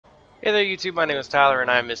Hey there YouTube, my name is Tyler and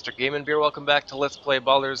I'm Mr. Game and Beer. Welcome back to Let's Play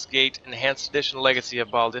Baldur's Gate Enhanced Edition Legacy of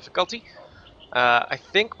Bhaal difficulty. I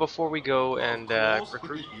think before we go and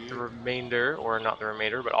recruit the remainder, or not the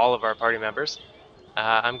remainder, but all of our party members,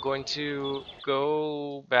 I'm going to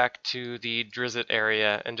go back to the Drizzt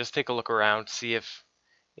area and just take a look around, see if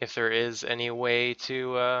there is any way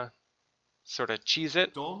to sort of cheese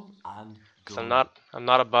it. Because I'm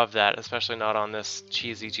not above that, especially not on this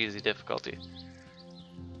cheesy difficulty.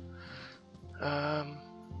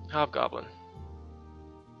 Hobgoblin.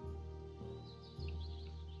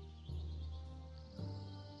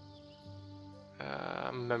 I'm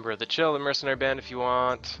a member of the Chill, the mercenary band. If you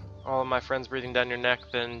want all of my friends breathing down your neck,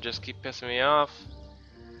 then just keep pissing me off.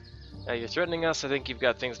 You're threatening us. I think you've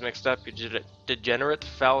got things mixed up. You degenerate,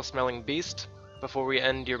 foul-smelling beast. Before we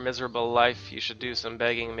end your miserable life, you should do some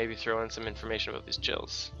begging and maybe throw in some information about these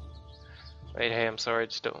Chills. Wait, hey, I'm sorry.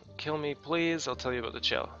 Just don't kill me, please. I'll tell you about the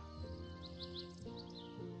Chill.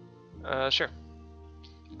 Sure.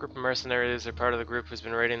 Group of mercenaries are part of the group who's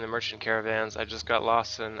been raiding the merchant caravans. I just got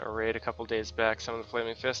lost in a raid a couple days back. Some of the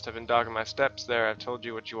Flaming Fist have been dogging my steps there. I've told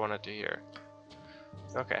you what you wanted to hear.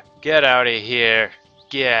 Okay. Get out of here!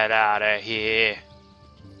 Get out of here!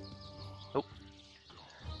 Oh.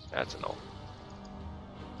 That's an old.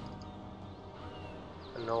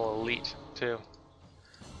 An old elite, too.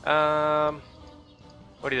 What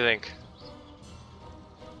do you think?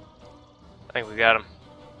 I think we got him.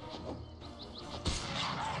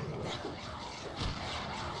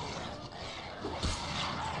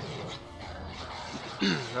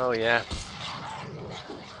 Oh yeah.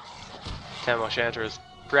 Tam O'Shanter is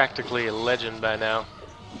practically a legend by now.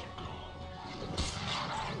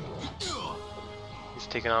 He's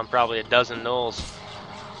taken on probably a dozen gnolls.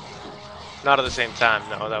 Not at the same time,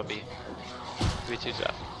 no, that would be too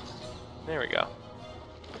tough. There we go.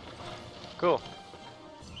 Cool.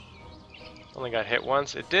 Only got hit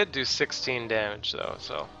once. It did do 16 damage though,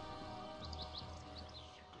 so.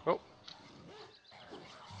 Oh.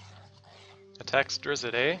 Attacks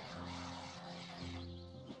Drizzt, eh?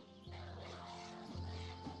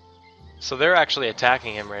 So they're actually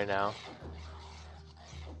attacking him right now.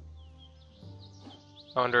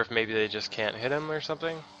 I wonder if maybe they just can't hit him or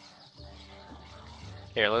something.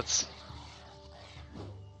 Here, let's...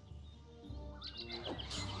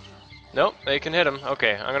 Nope, they can hit him.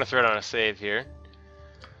 Okay, I'm gonna throw down a save here.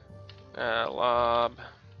 Lob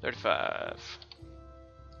 35.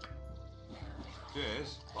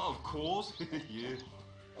 Yes, of course. Yeah.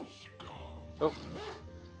 Oh.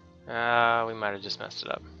 We might have just messed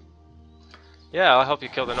it up. Yeah, I'll help you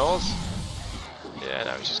kill the gnolls. Yeah,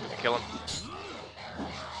 no, he's just gonna kill him.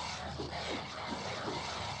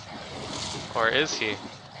 Or is he?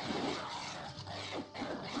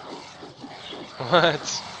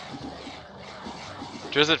 What?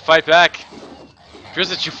 Drizzt, fight back!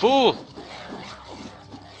 Drizzt, you fool!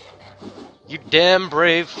 You damn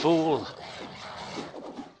brave fool!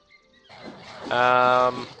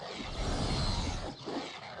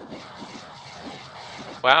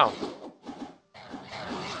 Wow.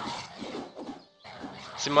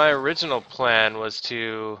 See, my original plan was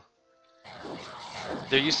to...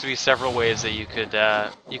 There used to be several ways that you could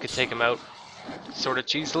take him out sort of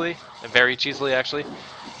cheesily, very cheesily actually,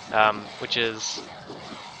 which is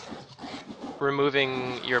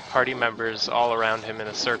removing your party members all around him in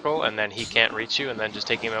a circle and then he can't reach you and then just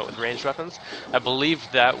taking him out with ranged weapons. I believe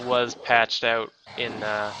that was patched out in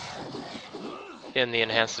the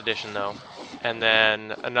Enhanced Edition though. And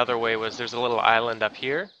then another way was there's a little island up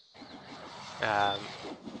here.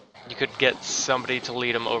 You could get somebody to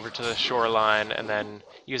lead him over to the shoreline and then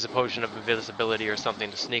use a potion of invisibility or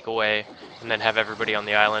something to sneak away and then have everybody on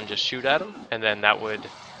the island just shoot at him, and then that would...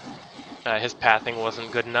 his pathing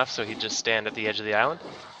wasn't good enough, so he'd just stand at the edge of the island.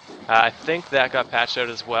 I think that got patched out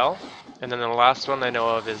as well. And then the last one I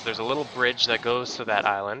know of is there's a little bridge that goes to that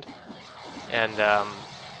island, and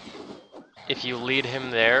if you lead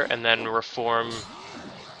him there and then reform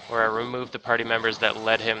or remove the party members that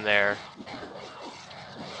led him there...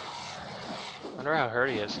 I wonder how hurt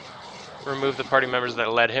he is. Remove the party members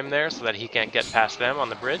that led him there so that he can't get past them on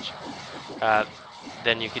the bridge.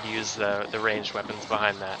 Then you could use the ranged weapons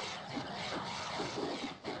behind that.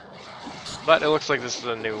 But it looks like this is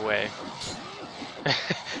a new way.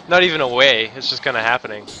 Not even a way, it's just kind of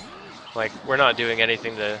happening. Like, we're not doing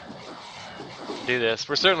anything to do this.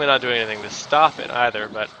 We're certainly not doing anything to stop it either,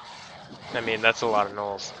 but I mean, that's a lot of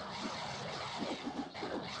gnolls.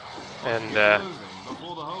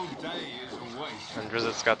 And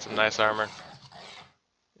Drizzt's got some nice armor.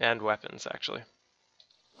 And weapons, actually.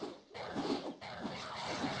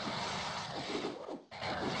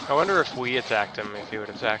 I wonder if we attacked him, if he would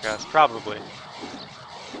attack us. Probably.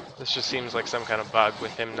 This just seems like some kind of bug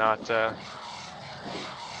with him not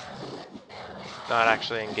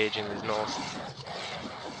actually engaging these gnolls.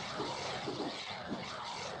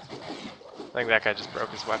 I think that guy just broke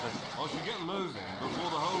his weapon. I should get moving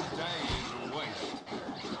before the whole day is a waste.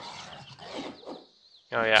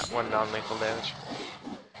 Oh yeah, 1 non-lethal damage.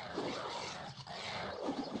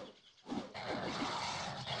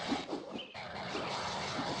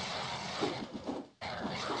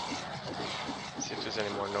 See if there's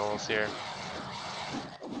any more gnolls here.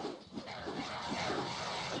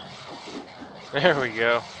 There we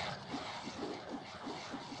go.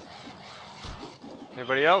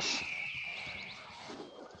 Anybody else?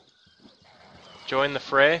 Join the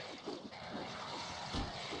fray.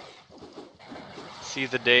 See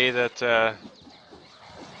the day that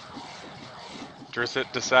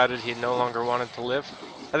Drisset decided he no longer wanted to live.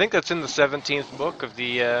 I think that's in the 17th book of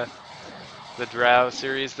the Drow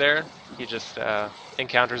series there. He just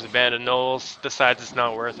encounters abandoned gnolls, decides it's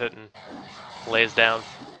not worth it, and lays down.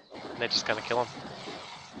 And they just kind of kill him.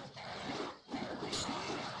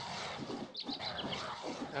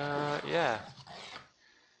 Yeah.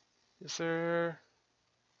 Is there...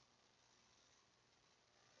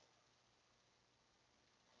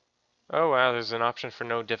 Oh wow, there's an option for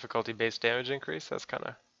no difficulty-based damage increase. That's kind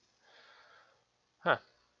of... Huh.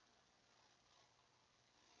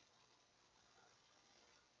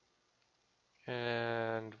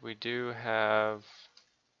 And we do have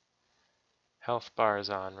health bars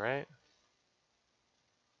on, right?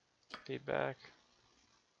 Feedback.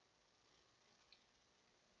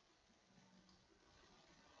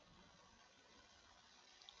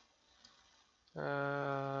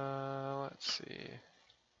 Let's see.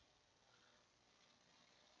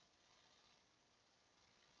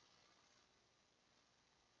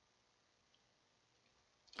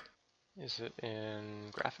 Is it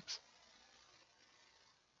in graphics?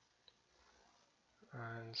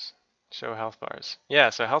 And show health bars.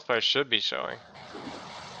 Yeah, so health bars should be showing.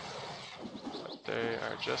 But they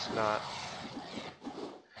are just not.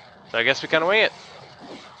 So I guess we kind of wing it.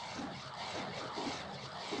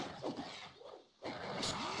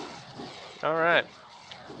 Alright.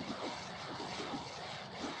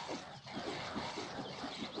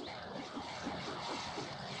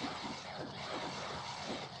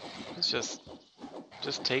 It's just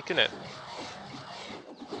taking it.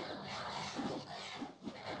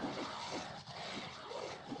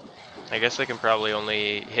 I guess I can probably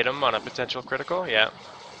only hit him on a potential critical. Yeah,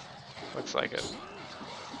 looks like it.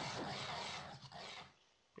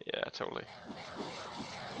 Yeah, totally.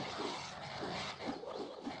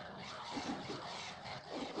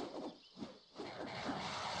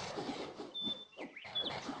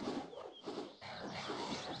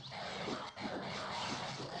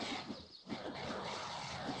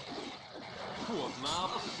 What, man?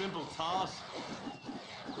 A simple task.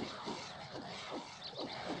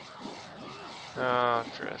 Oh,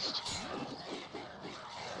 Trist.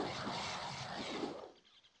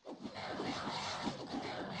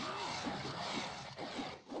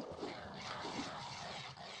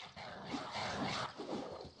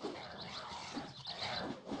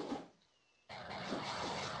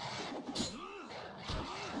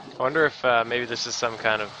 I wonder if maybe this is some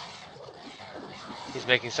kind of... He's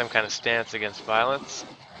making some kind of stance against violence.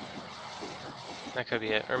 That could be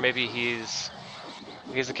it. Or maybe he's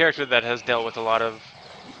a character that has dealt with a lot of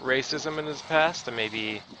racism in his past, and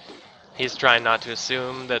maybe he's trying not to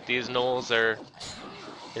assume that these gnolls are,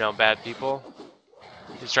 you know, bad people.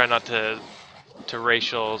 He's trying not to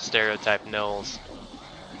racial stereotype gnolls.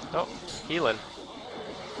 Oh, healing.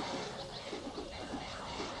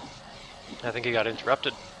 I think he got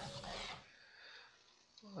interrupted.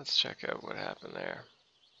 Let's check out what happened there.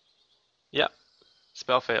 Yep,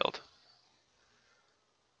 spell failed.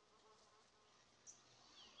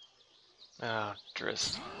 Ah,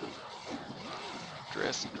 Drist.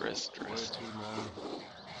 Drist.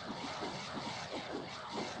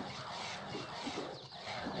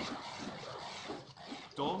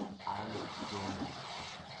 Done and done.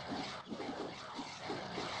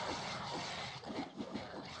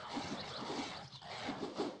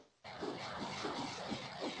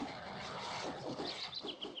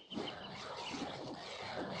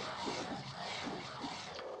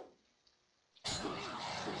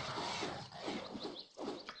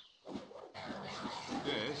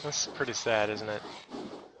 That's pretty sad, isn't it?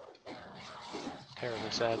 Terribly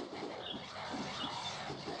sad.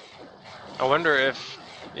 I wonder if,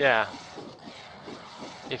 yeah,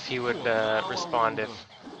 if he would respond if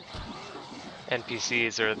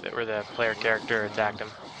NPCs or the player character attacked him.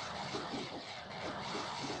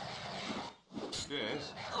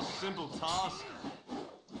 simple task.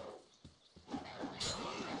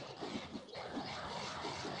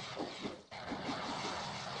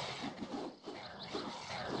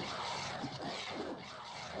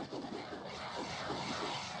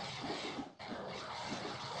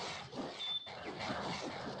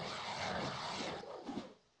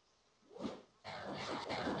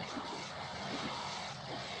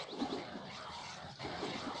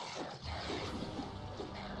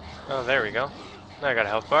 Oh, there we go. Now I got a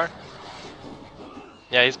health bar.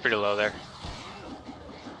 Yeah, he's pretty low there.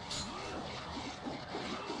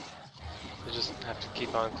 You just have to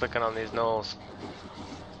keep on clicking on these gnolls.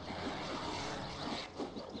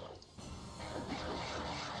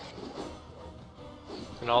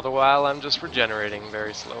 And all the while, I'm just regenerating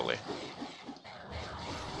very slowly.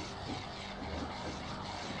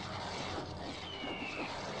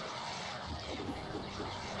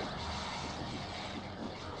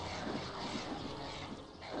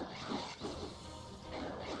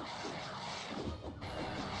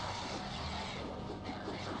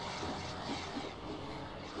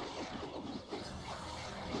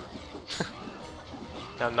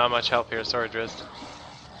 Not much help here, sorry Drizzt.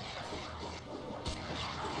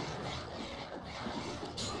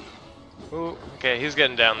 Ooh, okay, he's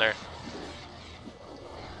getting down there.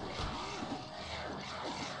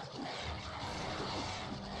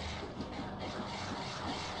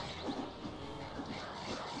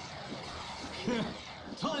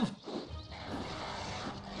 Time.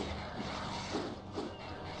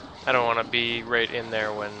 I don't want to be right in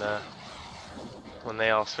there when they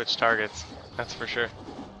all switch targets. That's for sure.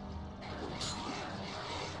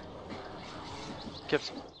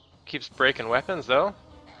 Keeps breaking weapons though.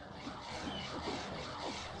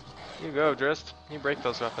 You go, Drizzt. You break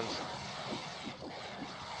those weapons.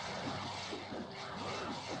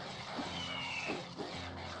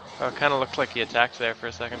 Oh, it kind of looked like he attacked there for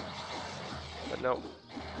a second, but nope.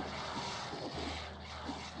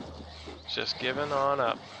 Just giving on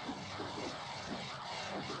up.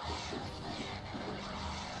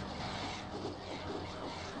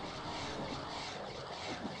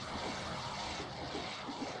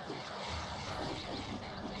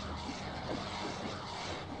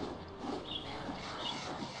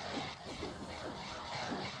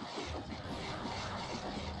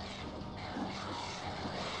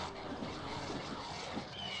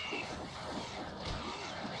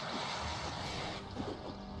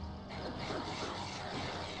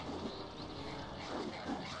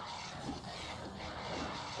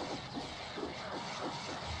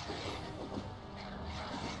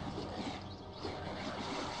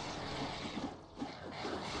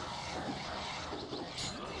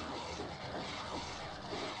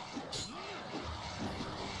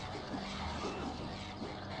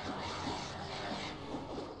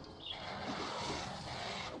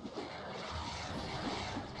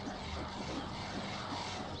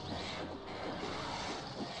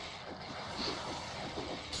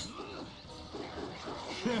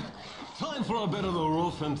 Time for a bit of the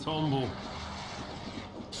rough and tumble.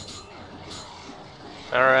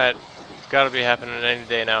 Alright, it's gotta be happening any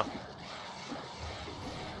day now.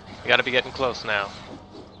 We gotta be getting close now.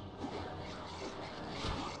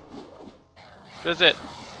 Drizzt!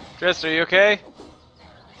 Drizzt, are you okay?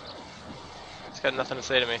 He's got nothing to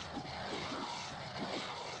say to me.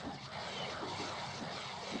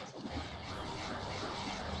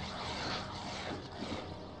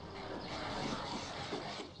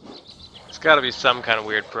 There's gotta be some kind of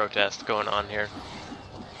weird protest going on here.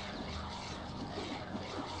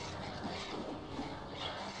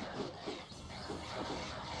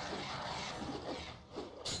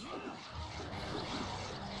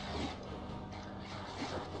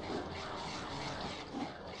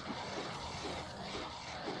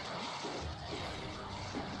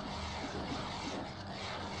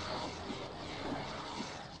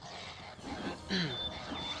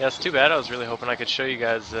 Yeah, it's too bad. I was really hoping I could show you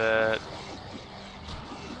guys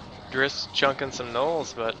Drizzt chunking some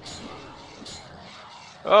gnolls, but...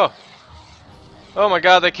 Oh! Oh my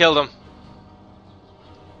god, they killed him!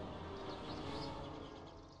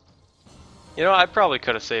 You know, I probably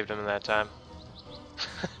could have saved him in that time.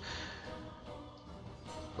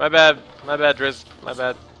 My bad, Drizzt, my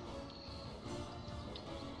bad.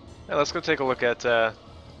 Yeah, let's go take a look at the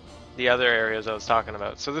other areas I was talking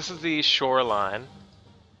about. So this is the shoreline.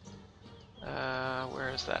 Where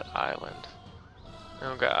is that island?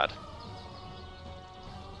 Oh god.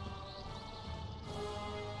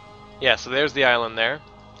 Yeah, so there's the island there.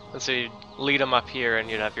 And so you'd lead them up here and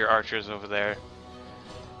you'd have your archers over there.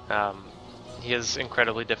 He is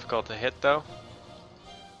incredibly difficult to hit though.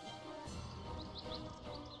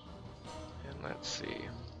 And let's see.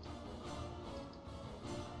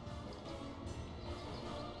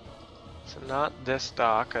 So not this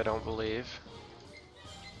dock, I don't believe.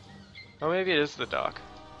 Oh, maybe it is the dock.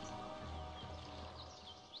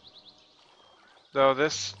 Though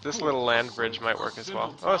this little land bridge might work as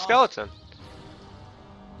well. Oh, a skeleton!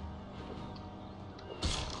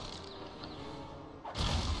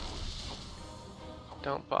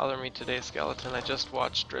 Don't bother me today, skeleton. I just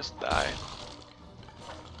watched Driss die.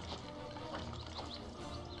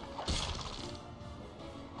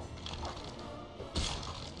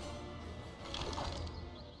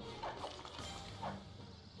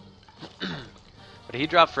 But he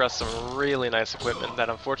dropped for us some really nice equipment that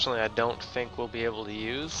unfortunately I don't think we'll be able to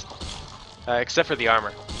use. Except for the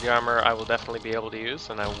armor. The armor I will definitely be able to use,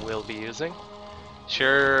 and I will be using.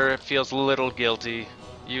 Sure, it feels a little guilty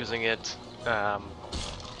using it,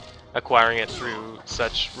 acquiring it through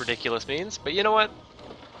such ridiculous means, but you know what?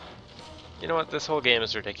 You know what? This whole game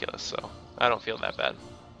is ridiculous, so I don't feel that bad.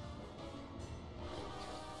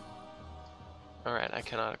 Alright, I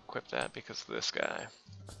cannot equip that because of this guy.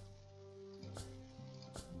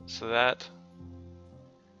 So that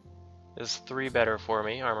is 3 better for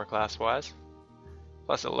me, armor class wise.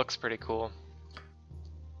 Plus it looks pretty cool.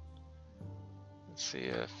 Let's see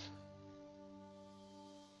if...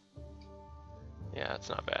 yeah, it's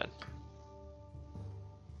not bad.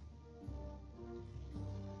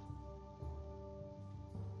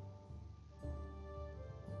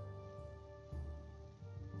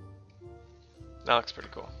 That looks pretty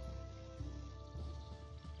cool.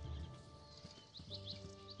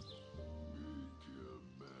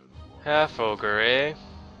 Half ogre, eh?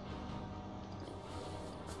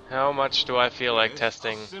 How much do I feel like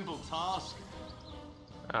testing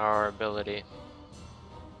our ability?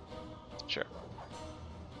 Sure.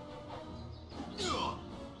 Oh,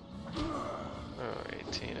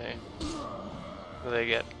 18, eh? What do they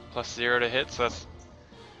get? +0 to hit, so that's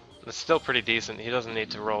still pretty decent. He doesn't need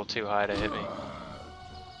to roll too high to hit me.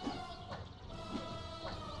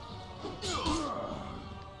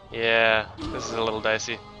 Yeah, this is a little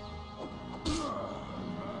dicey.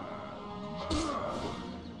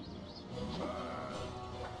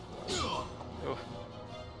 Ooh.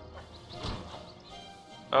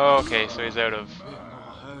 Okay, so he's out of...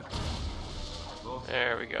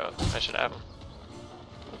 there we go. I should have him.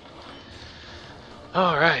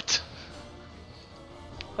 Alright.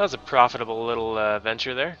 That was a profitable little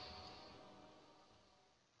venture there.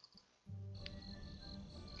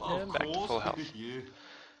 And back to full health.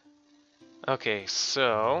 Okay,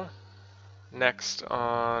 so next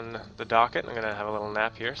on the docket, I'm gonna have a little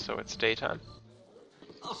nap here, so it's daytime.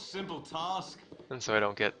 A simple task. And so I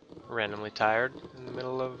don't get randomly tired in the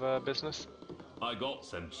middle of business. I got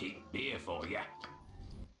some cheap beer for you.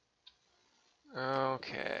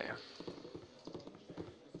 Okay.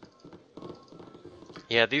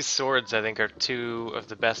 Yeah, these swords I think are 2 of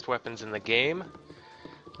the best weapons in the game.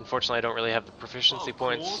 Unfortunately, I don't really have the proficiency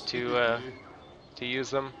points to use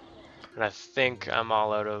them. And I think I'm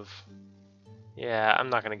all out of... yeah, I'm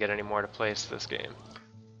not going to get any more to place this game.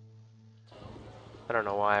 I don't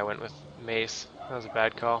know why I went with mace. That was a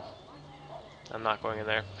bad call. I'm not going in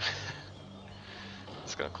there.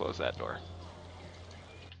 Just going to close that door.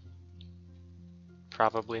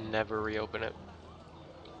 Probably never reopen it.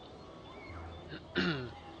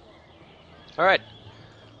 Alright.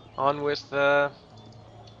 On with the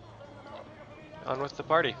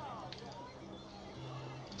party.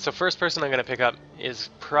 So first person I'm going to pick up is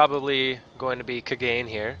probably going to be Kagain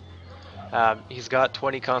here. He's got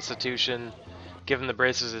 20 constitution, given the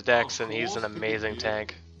braces of dex, and he's an amazing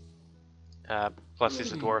tank. Plus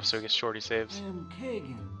he's a dwarf, so he gets shorty saves. I am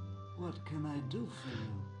Kagan. What can I do for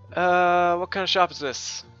you? What kind of shop is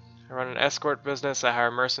this? I run an escort business. I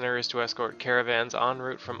hire mercenaries to escort caravans en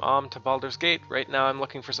route from to Baldur's Gate. Right now I'm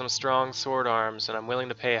looking for some strong sword arms, and I'm willing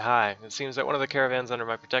to pay high. It seems that one of the caravans under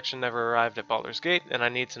my protection never arrived at Baldur's Gate, and I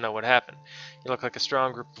need to know what happened. You look like a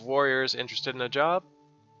strong group of warriors interested in a job?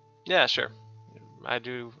 Yeah, sure. I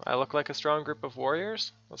do. I look like a strong group of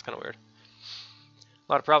warriors? That's kind of weird.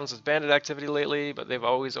 A lot of problems with bandit activity lately, but they've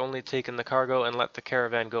always only taken the cargo and let the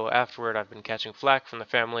caravan go afterward. I've been catching flack from the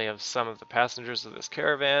family of some of the passengers of this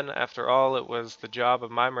caravan. After all, it was the job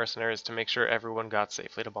of my mercenaries to make sure everyone got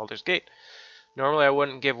safely to Baldur's Gate. Normally I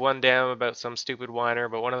wouldn't give one damn about some stupid whiner,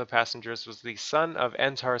 but one of the passengers was the son of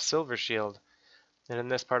Entar Silvershield, and in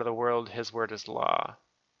this part of the world, his word is law.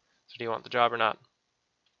 So do you want the job or not?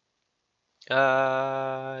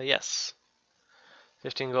 Yes.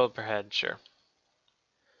 15 gold per head, sure.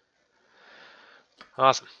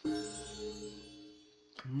 Awesome.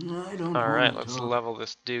 Alright, let's level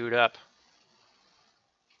this dude up.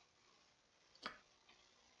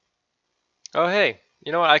 Oh hey,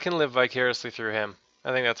 you know what? I can live vicariously through him.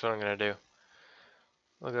 I think that's what I'm gonna do.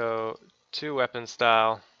 We'll go 2 weapon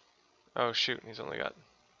style. Oh shoot, he's only got,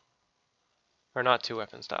 or not 2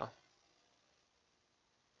 weapon style.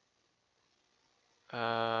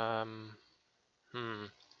 Hmm.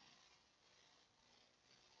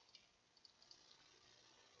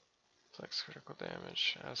 Flex critical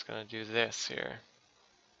damage. I was gonna do this here.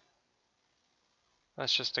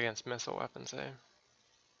 That's just against missile weapons, eh?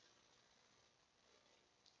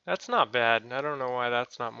 That's not bad. I don't know why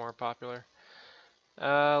that's not more popular.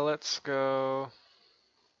 Let's go.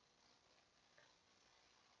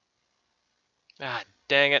 Ah,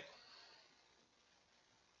 dang it.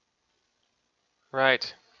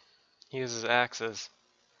 Right. He uses axes.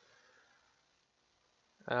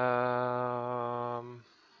 I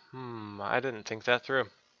didn't think that through.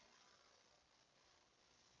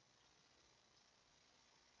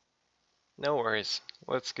 No worries.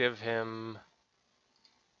 Let's give him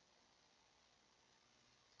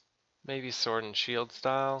maybe sword and shield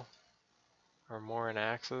style, or more in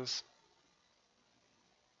axes.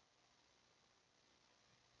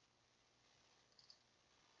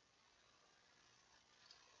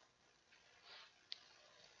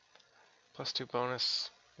 +2 bonus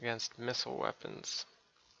against missile weapons.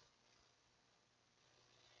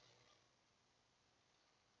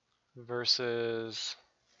 Versus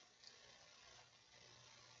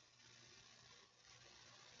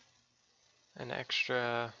an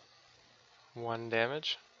extra 1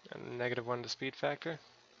 damage and -1 to speed factor.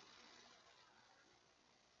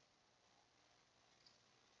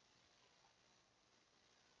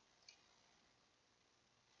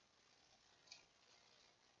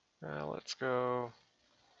 Let's go.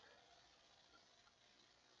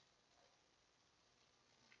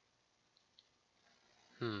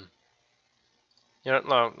 You know,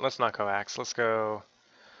 no, let's not go axe. Let's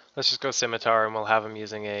just go scimitar, and we'll have him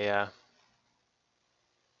using a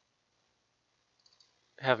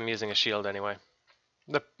shield anyway.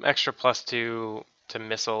 The extra +2 to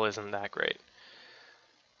missile isn't that great.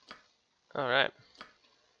 All right.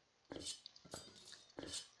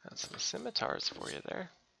 Got some scimitars for you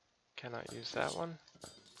there. Cannot use that one.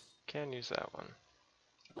 Can use that one.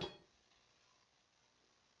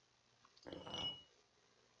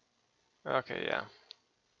 Okay, yeah.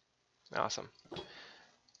 Awesome.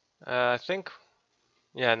 I think,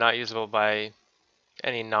 yeah, not usable by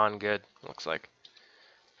any non-good, looks like,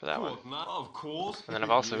 for that one. Of course. And then I've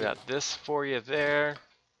also got this for you there.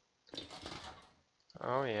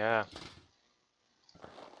 Oh yeah.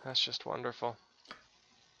 That's just wonderful.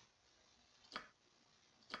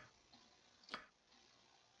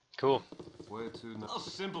 Cool.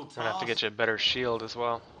 Simple task. Gonna have to get you a better shield as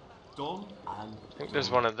well. Done and I think there's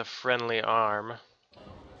one at the friendly arm.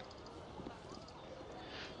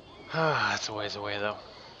 That's a ways away though.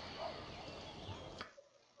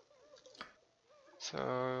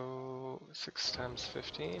 So 6 times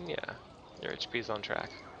 15, yeah. Your HP's on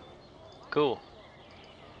track. Cool.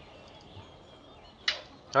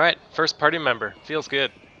 Alright, first party member. Feels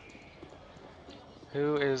good.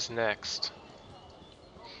 Who is next?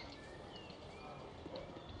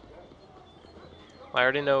 I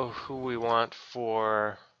already know who we want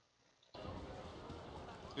for...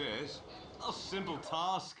 yes, a simple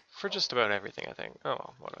task. For just about everything, I think. Oh,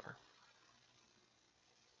 well, whatever.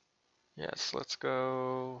 Yes, let's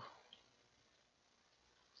go...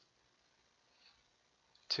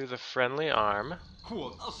 to the friendly arm.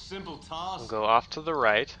 What a simple task. We'll go off to the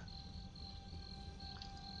right.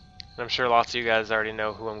 And I'm sure lots of you guys already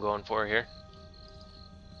know who I'm going for here.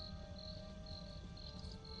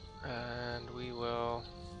 And we will...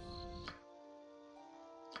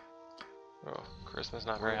 Oh, charisma's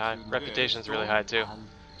not very high. Reputation's really high too.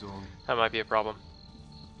 That might be a problem.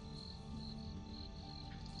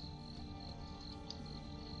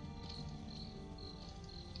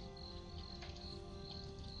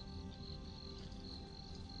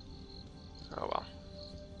 Oh well.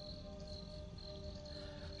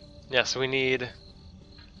 Yeah, so we need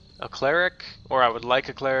a cleric, or I would like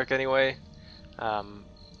a cleric anyway.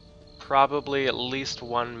 Probably at least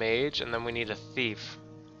 1 mage, and then we need a thief.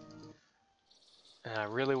 And I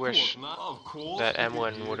really wish that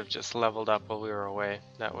Emwyn would have just leveled up while we were away.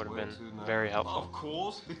 That would have been very helpful. Of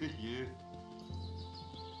course, yeah.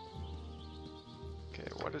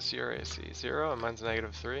 Okay, what is your AC? 0, and mine's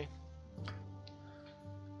 -3.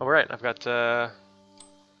 Alright, I've got a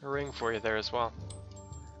ring for you there as well.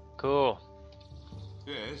 Cool.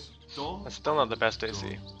 Yes, done. That's still not the best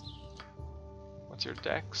AC. What's your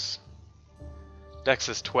dex? Dex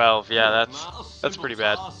is 12. Yeah, that's pretty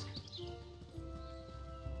bad.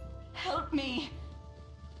 Help me!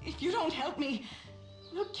 If you don't help me,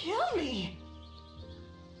 you'll kill me!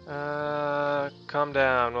 Calm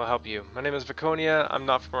down, we'll help you. My name is Viconia, I'm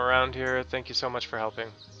not from around here. Thank you so much for helping.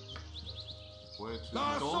 Where to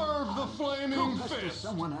I go? serve the flaming Go best for fist.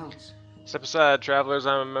 someone else. Step aside, travelers.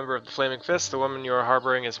 I'm a member of the Flaming Fist. The woman you are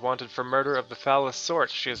harboring is wanted for murder of the foulest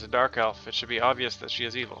sort. She is a dark elf. It should be obvious that she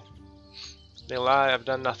is evil. They lie, I've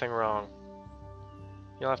done nothing wrong.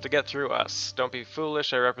 You'll have to get through us. Don't be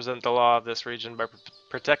foolish, I represent the law of this region. By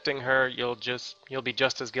protecting her, you'll be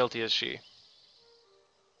just as guilty as she.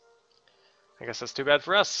 I guess that's too bad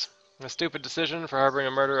for us. A stupid decision for harboring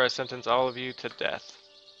a murderer. I sentence all of you to death.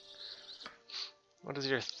 What is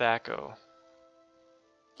your Thaco?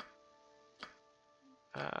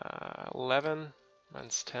 11.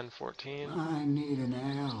 Mine's 10, 14. I need an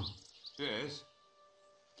ale. Yes.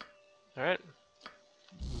 Alright.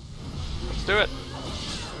 Let's do it.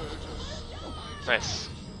 Nice.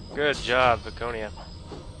 Good job, Viconia.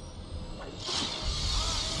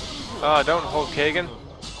 Oh, don't hold Kagan.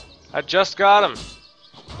 I just got him.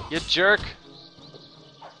 You jerk.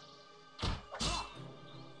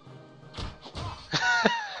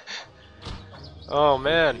 Oh,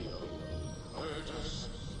 man.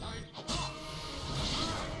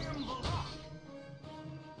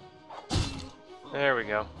 There we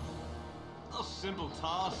go. A simple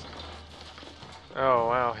task. Oh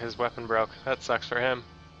wow, his weapon broke. That sucks for him.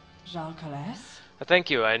 Jean Calais? Thank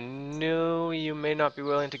you. I knew you may not be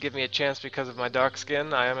willing to give me a chance because of my dark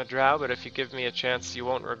skin. I am a drow, but if you give me a chance, you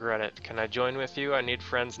won't regret it. Can I join with you? I need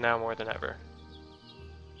friends now more than ever.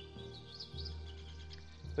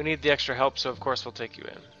 We need the extra help, so of course we'll take you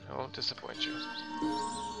in. I won't disappoint you.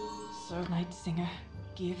 Sir Night Singer,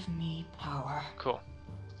 give me power. Cool.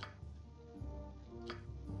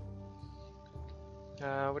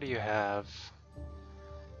 What do you have?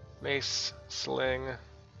 Mace, sling.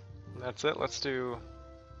 That's it. Let's do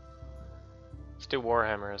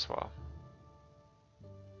Warhammer as well.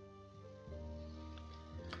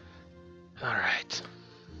 All right.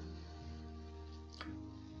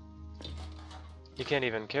 You can't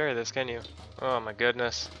even carry this, can you? Oh my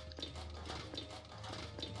goodness.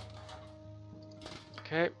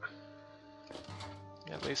 Okay.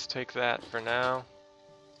 At least take that for now.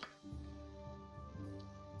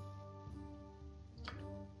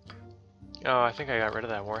 Oh, I think I got rid of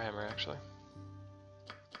that Warhammer, actually.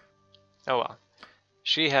 Oh well.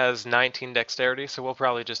 She has 19 dexterity, so we'll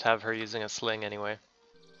probably just have her using a sling anyway.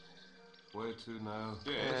 Where to now?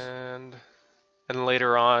 Yes. And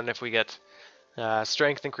later on, if we get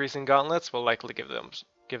strength increasing gauntlets, we'll likely give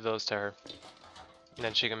those to her. And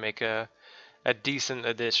then she can make a decent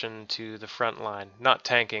addition to the front line. Not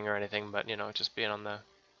tanking or anything, but you know, just being on the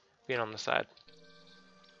side.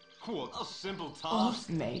 What a simple task. Oft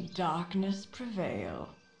may darkness prevail.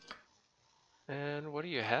 And what do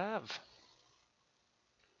you have?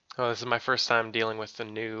 Oh, this is my first time dealing with the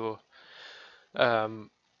new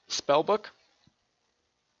spell book.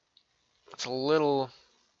 It's a little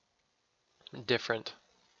different.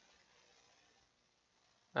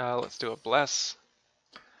 Let's do a bless.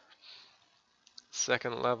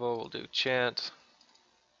 Second level, we'll do chant.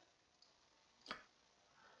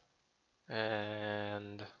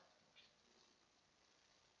 And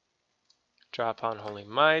drop on Holy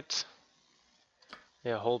Might.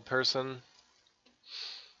 Yeah, hold person.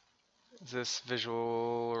 Is this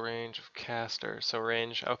visual range of caster? So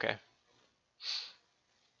range, okay.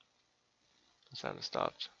 The sound has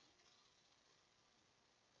stopped.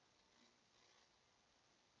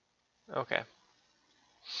 Okay.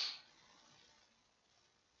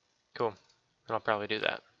 Cool. And I'll probably do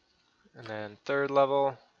that. And then third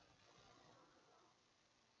level.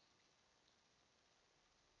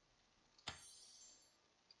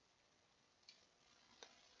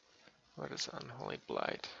 What is Unholy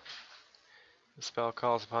Blight? The spell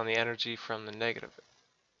calls upon the energy from the negative.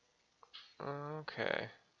 Okay.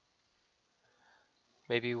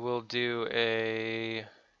 Maybe we'll do a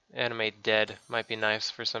animate dead. Might be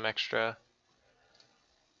nice for some extra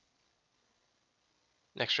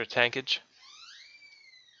tankage.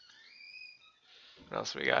 What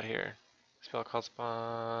else we got here? Spell calls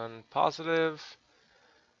upon positive.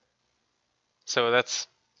 So that's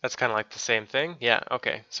kind of like the same thing. Yeah,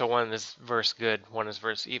 okay. So one is verse good, one is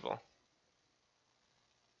verse evil.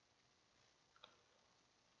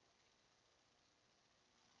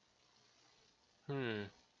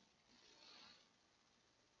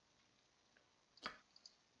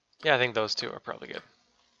 Yeah, I think those two are probably good.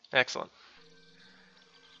 Excellent.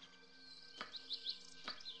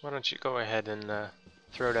 Why don't you go ahead and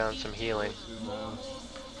throw down some healing?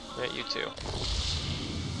 Yeah, you too.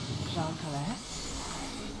 Jean Calais?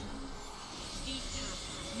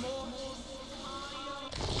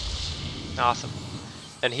 Awesome.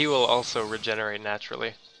 And he will also regenerate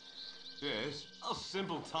naturally. Yes, a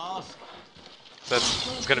simple task. So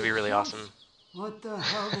it's going to be really awesome. What the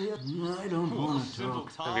hell do you... I don't What a want to simple talk.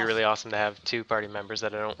 It's going to be really awesome to have 2 party members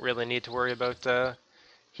that I don't really need to worry about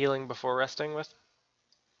healing before resting with.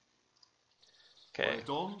 Okay,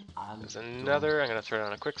 Well done and there's done. another, I'm going to throw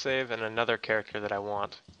down a quick save, and another character that I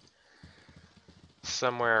want.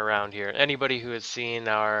 Somewhere around here. Anybody who has seen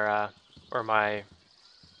our, or my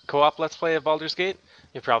co-op Let's Play of Baldur's Gate,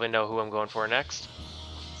 you probably know who I'm going for next.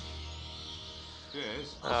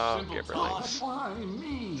 Yes, a Oh, simple Gibberlings. task. Why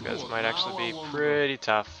me? These guys What might now, actually I be wonder? pretty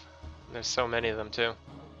tough. There's so many of them too.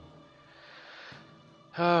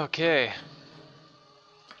 Okay.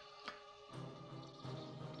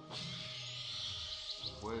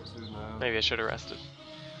 Where to now? Maybe I should have rested.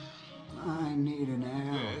 I need an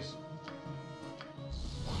arrow. Yes.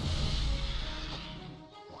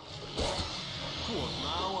 What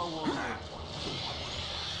now, I wonder?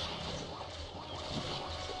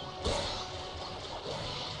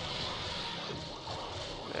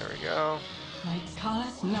 There we go. Knights call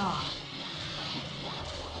us nah.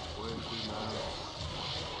 Where to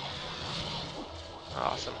now?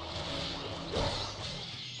 Awesome.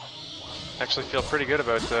 Actually feel pretty good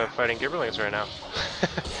about fighting Gibberlings right now.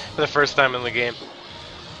 For the first time in the game.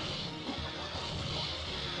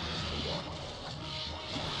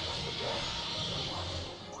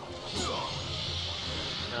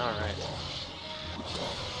 Alright.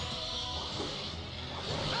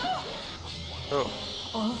 Oh,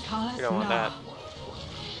 All call us we don't want nah. that.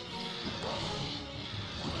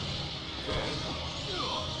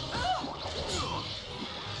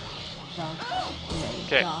 May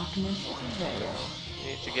Okay. darkness prevail. You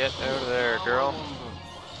need to get out of there, girl.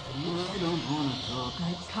 I don't want to talk.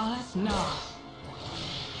 Knights call us nah.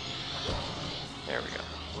 There we go.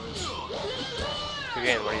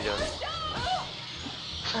 Again, what are you doing?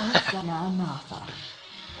 All nah Martha.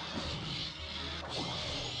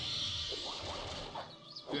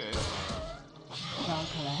 Yes.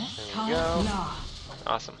 Jalcales There we call go. us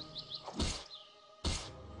nah. Awesome.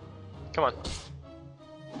 Come on.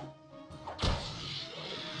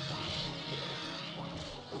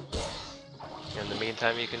 In the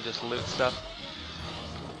meantime, you can just loot stuff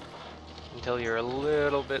until you're a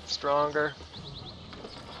little bit stronger.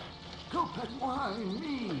 Why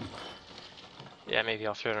me? Yeah, maybe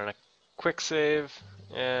I'll throw in a quick save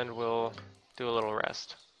and we'll do a little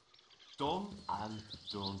rest. Done and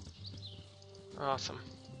done. Awesome.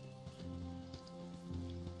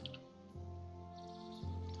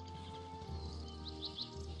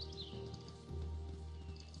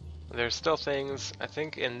 There's still things, I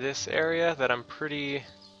think, in this area that I'm pretty...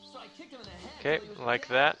 Okay, like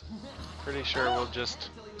that. Pretty sure we'll just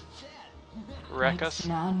wreck us.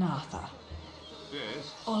 Nah Natha.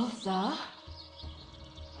 Yes. Ulza.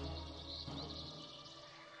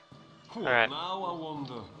 What Alright. now, I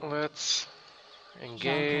wonder? Let's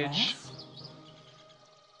engage.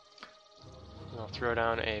 I'll throw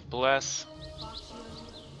down a bless.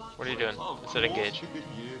 What are you doing? Of It said engage. course.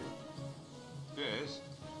 Yeah. Yes.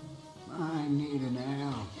 I need an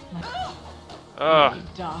arrow. Oh,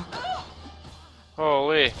 Dark.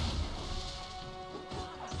 holy.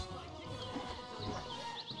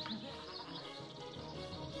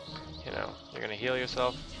 You know, you're gonna heal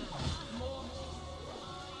yourself.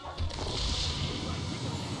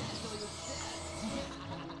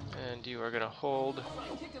 And you are gonna hold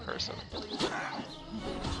person.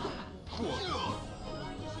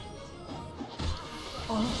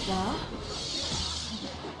 Ulza.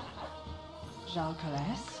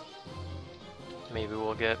 Jalcales. Maybe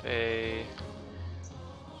we'll get a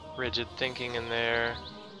rigid thinking in there.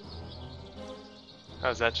 Oh,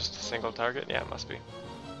 is that just a single target? Yeah, it must be.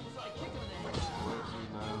 Where to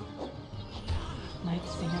now? Night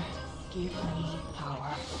Singer, give me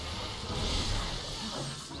power.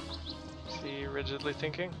 See, rigidly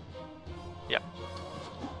thinking? Yeah,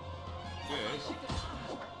 Yes.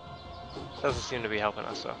 doesn't seem to be helping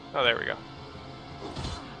us though. Oh, there we go.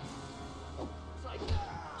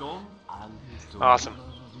 Done and done. Awesome.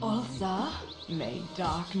 Ulza, may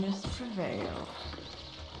darkness prevail.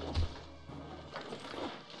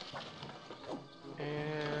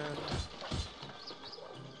 And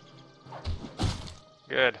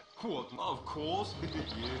good. What? Of course.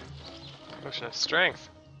 Yeah. Potion of strength.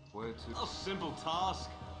 Where to? A simple task.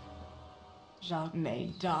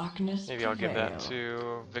 May darkness Maybe I'll give prevail. that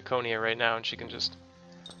to Viconia right now and she can just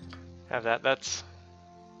have that. That's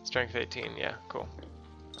strength 18, yeah, cool.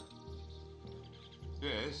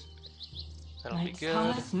 Yes. That'll be Knights good. call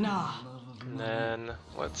us nah. And then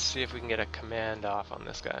let's see if we can get a command off on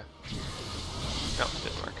this guy. No, it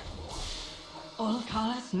didn't work.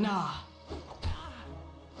 Olkalas na.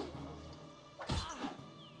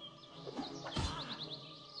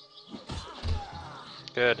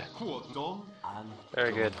 Good. What's done and Very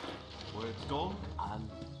done. good. What's done and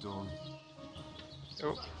done.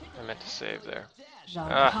 Oh, I meant to save there.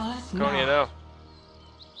 Jalkalas Konya, na. no.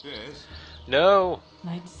 Yes. No!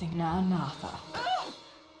 Night Singer Natha.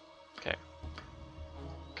 Okay.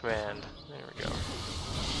 Command. There we go.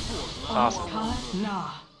 Awesome. Olkalas na.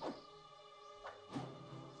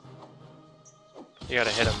 You gotta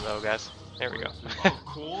hit him though, guys. There we go. Of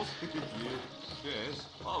course. Yeah. Yes.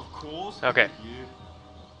 Of course. Okay. Yeah.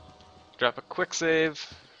 Drop a quick save.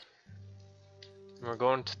 And we're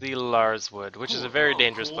going to the Larswood, which is a very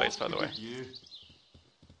dangerous place, by the way. Yeah.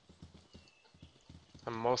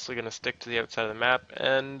 I'm mostly gonna stick to the outside of the map,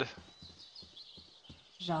 and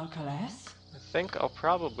Jalkalas. I think I'll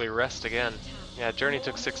probably rest again. Yeah, journey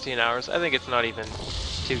took 16 hours. I think it's not even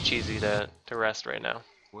too cheesy to rest right now.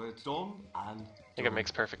 What's done and I think it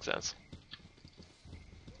makes perfect sense.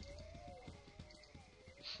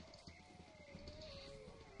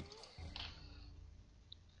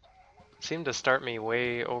 Seemed to start me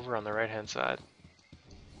way over on the right hand side.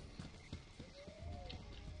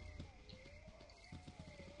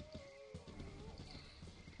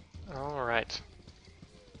 Alright.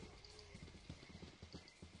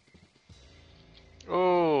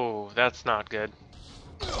 Oh, that's not good.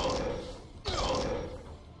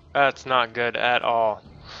 That's not good at all.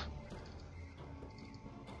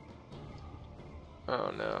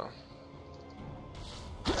 Oh no.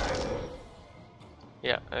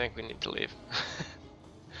 Yeah, I think we need to leave.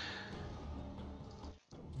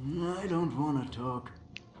 I don't want to talk.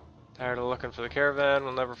 Tired of looking for the caravan,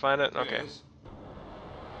 we'll never find it? Okay. Yes.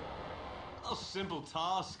 A simple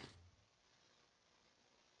task.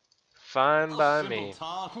 Fine by A simple me.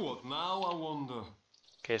 task. What now, I wonder?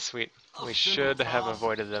 Okay, sweet. A We simple should have task.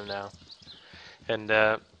 avoided them now. And,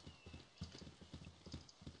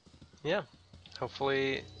 yeah.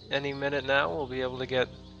 Hopefully any minute now we'll be able to get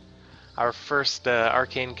our first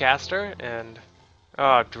arcane caster, and...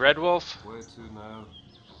 Oh, Dreadwolf? Where to now?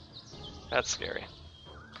 That's scary.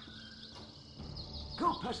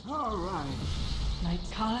 Go past. All right. Night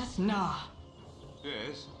Kalas na.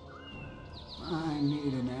 Yes. I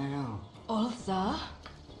need an ale. Ulsa.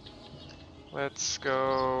 Let's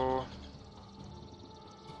go...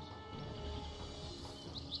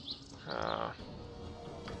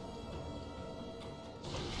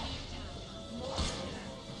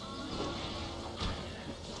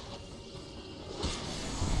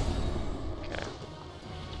 Okay.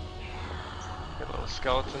 Get a little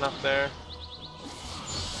skeleton up there.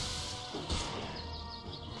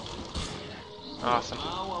 Awesome.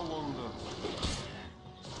 Now I wonder.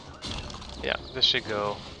 Yeah, this should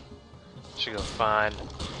go fine.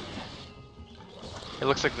 It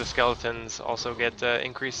looks like the skeletons also get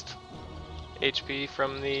increased HP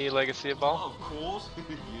from the Legacy of Bhaal, Of course.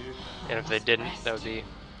 Yeah. and if they didn't, that would be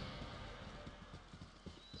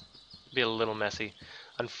a little messy.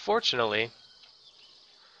 Unfortunately,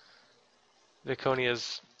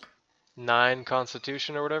 Viconia's 9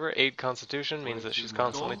 Constitution or whatever, 8 Constitution means that she's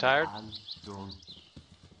constantly tired, And done.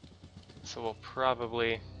 so we'll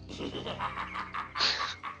probably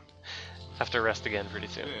have to rest again pretty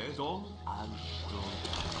soon. Yes. Done and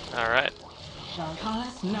done. Alright,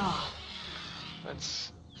 Jalkalas na.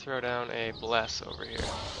 let's throw down a Bless over here.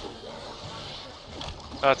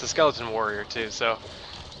 Oh, it's a skeleton warrior too, so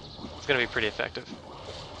it's gonna be pretty effective.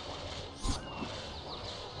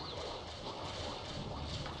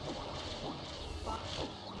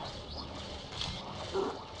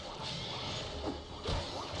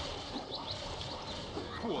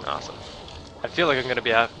 Awesome. I feel like I'm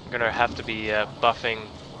gonna have to be buffing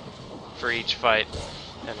for each fight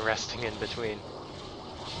and resting in between.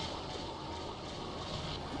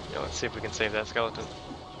 Yeah, let's see if we can save that skeleton.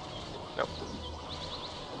 Nope.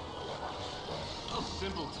 A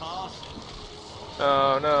simple task.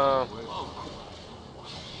 Oh no.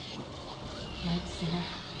 Night Singer,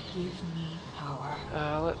 give me power.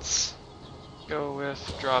 Let's go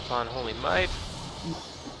with drop on Holy Might.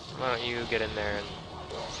 Why don't you get in there and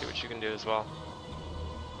see what you can do as well.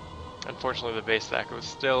 Unfortunately, the base stack was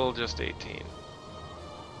still just 18.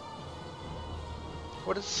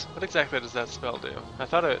 What exactly does that spell do? I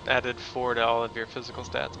thought it added 4 to all of your physical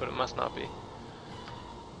stats, but it must not be.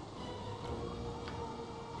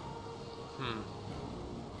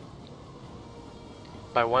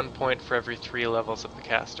 By 1 point for every 3 levels of the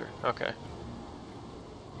caster. Okay.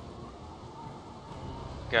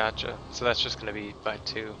 Gotcha. So that's just gonna be by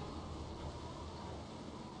 2.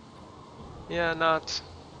 Yeah, not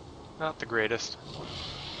the greatest.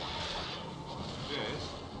 Yes.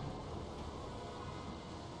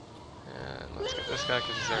 And let's get this guy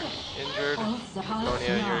because he's already injured.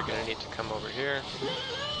 Draconia, you're gonna need to come over here.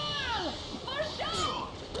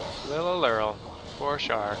 Little Lurl, for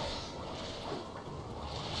sure.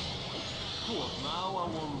 What now, I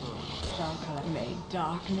wonder? May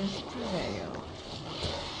darkness prevail.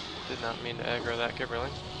 Did not mean to aggro that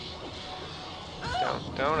Gibberling.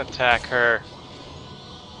 Don't attack her.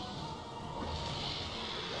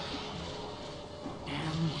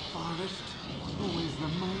 Damn forest always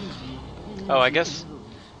reminds me of Oh, I guess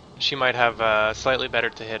she might have slightly better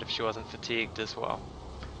to hit if she wasn't fatigued as well.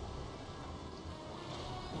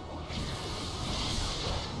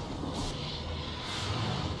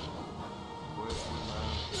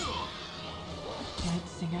 Night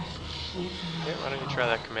Singer, give me Okay, why don't you try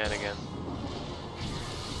that command again?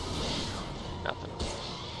 Nothing.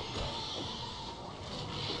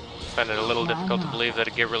 Find it a little difficult to believe that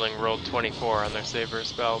a Gibberling rolled 24 on their Saber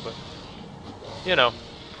spell, but you know.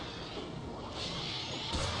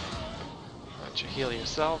 Why don't you heal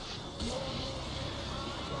yourself?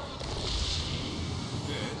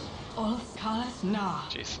 Kalas Na.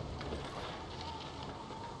 Jeez.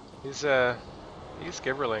 These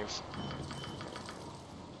Gibberlings.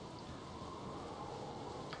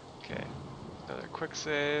 Okay. Another quick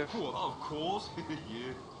save. Well, of course.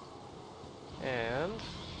 Yeah. And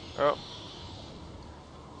oh.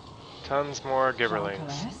 Tons more Gibberlings.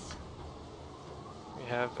 Kalas. We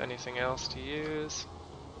have anything else to use?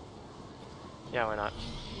 Yeah, why not?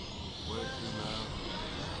 Where to now?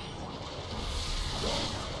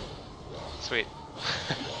 Sweet.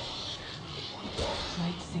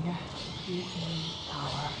 Night Singer, give me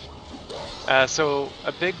power. So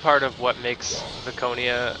a big part of what makes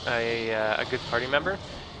Viconia a good party member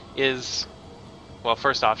is, well,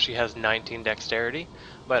 first off, she has 19 dexterity,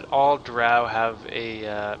 but all Drow have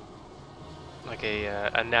a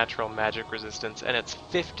natural magic resistance, and it's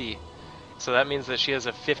 50. So that means that she has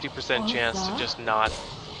a 50% chance to just not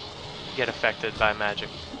get affected by magic.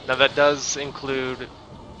 Now that does include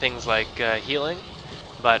things like healing,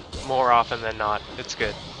 but more often than not, it's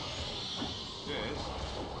good. Yes.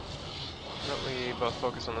 Why don't we both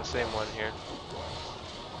focus on the same one here?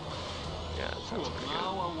 Yeah, that sounds What pretty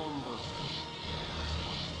now, good. I wonder?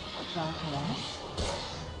 Kalas.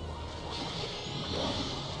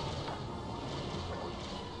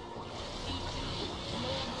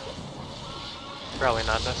 Probably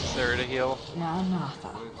not necessary to heal Na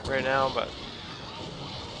Natha. right now, but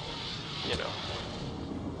you know.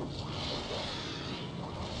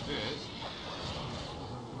 Yes.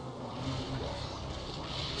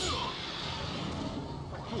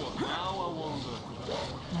 What now, I wonder?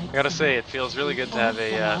 I gotta say, it feels really good to have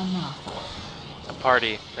a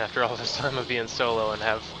party after all this time of being solo and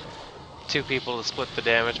have two people to split the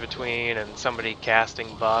damage between and somebody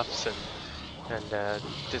casting buffs and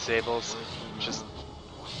disables. Just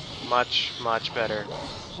much better.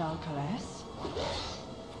 Kalas.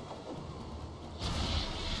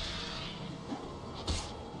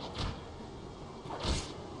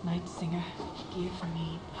 Night Singer, give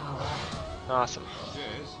me power. Awesome.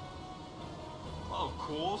 Yes. Of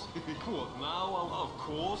course. What now? Of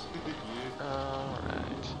course. Yeah.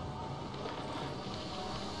 Alright.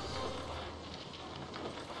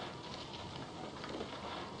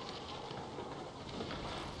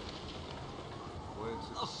 Well,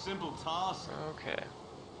 it's a simple task. Okay.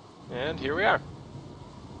 And here we are.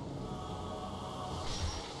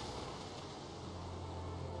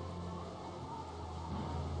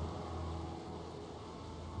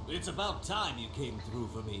 It's about time you came through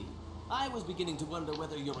for me. I was beginning to wonder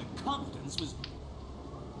whether your incompetence was...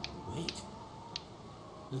 Wait.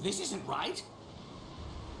 This isn't right.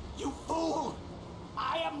 You fool!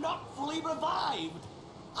 I am not fully revived.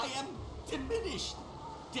 I am diminished,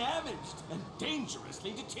 damaged, and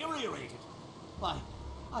dangerously deteriorated. Why,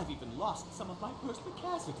 I've even lost some of my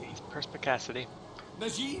perspicacity. Perspicacity.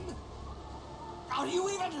 Najin? Are you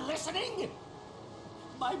even listening?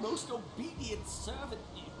 My most obedient servant,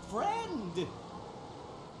 friend!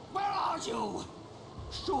 Where are you?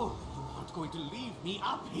 Surely you aren't going to leave me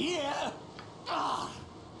up here? Ah,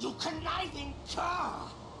 you conniving cur!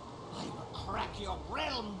 I will crack your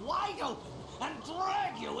realm wide open and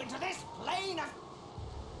drag you into this plane of...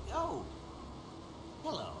 Oh.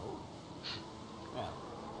 Hello. Well,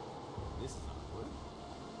 this is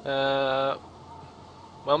awkward.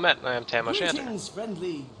 Well met, I am Tam O'Shanter. Greetings,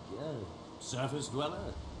 friendly surface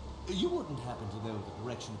dweller. You wouldn't happen to know the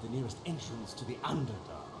direction of the nearest entrance to the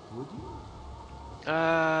Underdark, would you?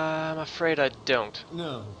 I'm afraid I don't.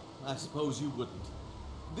 No, I suppose you wouldn't.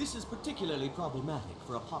 This is particularly problematic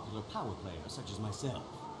for a popular power player such as myself.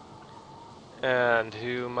 And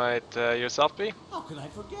who might yourself be? How could I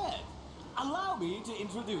forget? Allow me to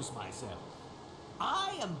introduce myself.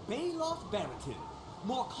 I am Baloth Baratin,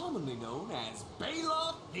 more commonly known as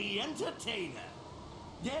Baloth the Entertainer.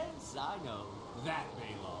 Yes, I know, that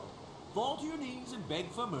Baloth. Fall to your knees and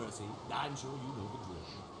beg for mercy. I'm sure you know the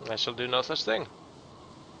drill. I shall do no such thing.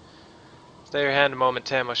 Stay your hand a moment,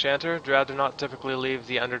 Tam O'Shanter. Drow do not typically leave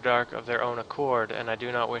the Underdark of their own accord, and I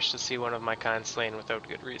do not wish to see one of my kind slain without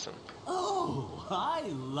good reason. Oh, I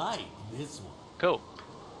like this one. Cool.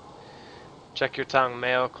 Check your tongue,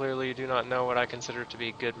 male. Clearly you do not know what I consider to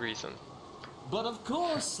be good reason. But of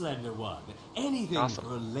course, Slender One. Anything Awesome.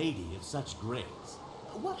 for a lady of such grace.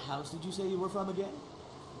 What house did you say you were from again?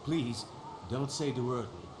 Please, don't say Duerden.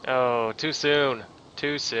 Oh, too soon.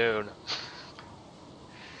 Too soon.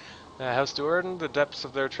 House Duerden, the depths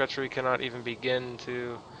of their treachery cannot even begin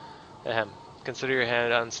to... Consider your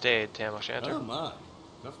hand unstayed, Tam O'Shanter. Oh my,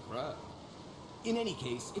 tough crowd. In any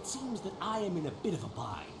case, it seems that I am in a bit of a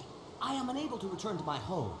bind. I am unable to return to my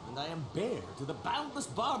home, and I am bare to the boundless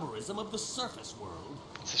barbarism of the surface world.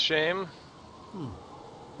 It's a shame.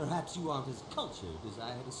 Perhaps you aren't as cultured as I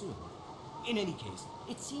had assumed. In any case,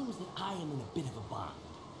 it seems that I am in a bit of a bind.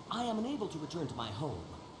 I am unable to return to my home,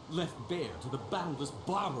 left bare to the boundless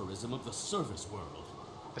barbarism of the surface world.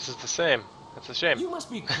 This is the same. It's a shame. You must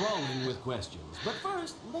be crawling with questions, but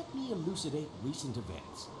first, let me elucidate recent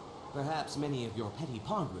events. Perhaps many of your petty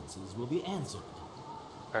ponderances will be answered.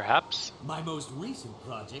 Perhaps. My most recent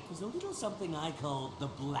project was a little something I call the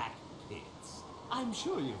Black Pits. I'm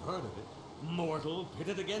sure you've heard of it. Mortal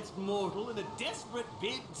pitted against mortal in a desperate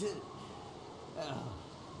bid to...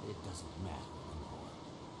 it doesn't matter anymore.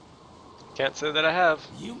 Can't say that I have.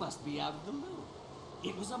 You must be out of the loop.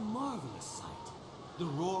 It was a marvelous sight. The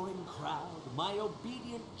roaring crowd, my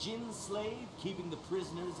obedient Jinn slave keeping the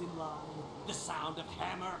prisoners in line, the sound of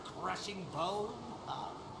hammer crushing bone.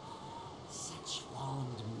 Ah, such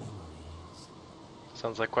fond memories.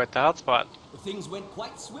 Sounds like quite the hotspot. Things went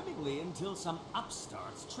quite swimmingly until some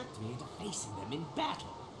upstarts tricked me into facing them in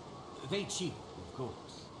battle. They cheated, of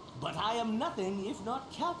course. But I am nothing if not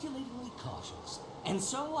calculatingly cautious. And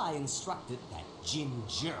so I instructed that Jinn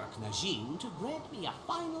jerk Najim to grant me a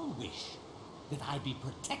final wish. That I be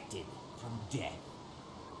protected from death.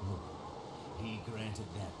 He granted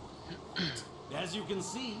that. As you can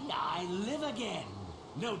see, I live again.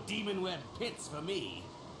 No demon-web pits for me.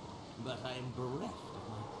 But I am bereft of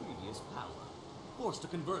my previous power. Forced to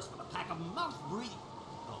converse with a pack of mouth-breathing.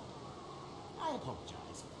 Oh, I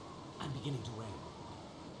apologize. I'm beginning to ramble.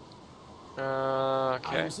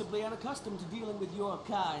 Okay. I'm simply unaccustomed to dealing with your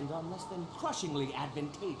kind on less than crushingly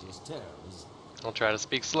advantageous terms. I'll try to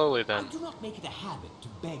speak slowly then. I do not make it a habit to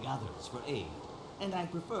beg others for aid, and I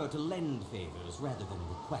prefer to lend favors rather than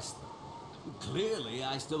request them. Clearly,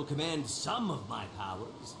 I still command some of my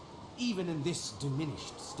powers. Even in this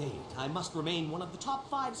diminished state, I must remain one of the top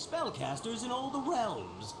 5 spellcasters in all the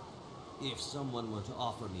realms. If someone were to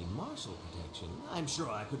offer me martial protection, I'm sure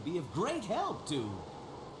I could be of great help to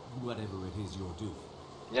whatever it is you're doing.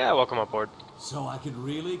 Yeah, welcome aboard. So I could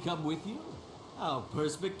really come with you? How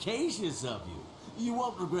perspicacious of you. You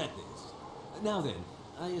won't regret this. Now then,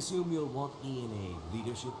 I assume you'll want me in a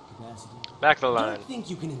leadership capacity? Back of the line. Don't think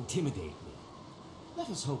you can intimidate me. Let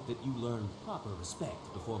us hope that you learn proper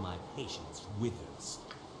respect before my patience withers.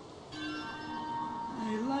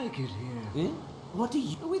 I like it here. Eh? What do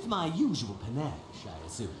you... With my usual panache, I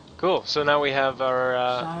assume. Cool, so now we have our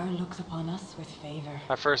Shar looks upon us with favor.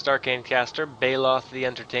 first arcane caster, Baloth the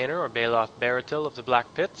Entertainer, or Baloth Baratil of the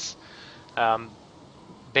Black Pits.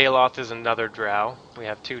 Baloth is another Drow. We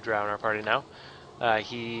have 2 Drow in our party now.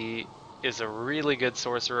 He is a really good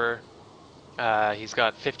sorcerer. He's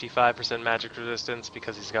got 55% magic resistance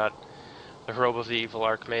because he's got the Robe of the Evil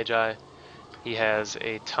Archmagi. He has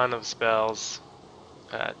a ton of spells.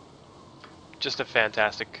 Just a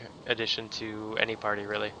fantastic addition to any party,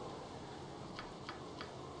 really.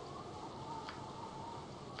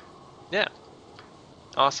 Yeah.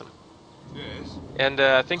 Awesome. Yes. And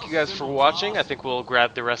thank you guys for watching. I think we'll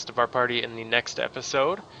grab the rest of our party in the next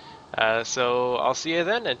episode. So I'll see you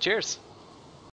then, and cheers.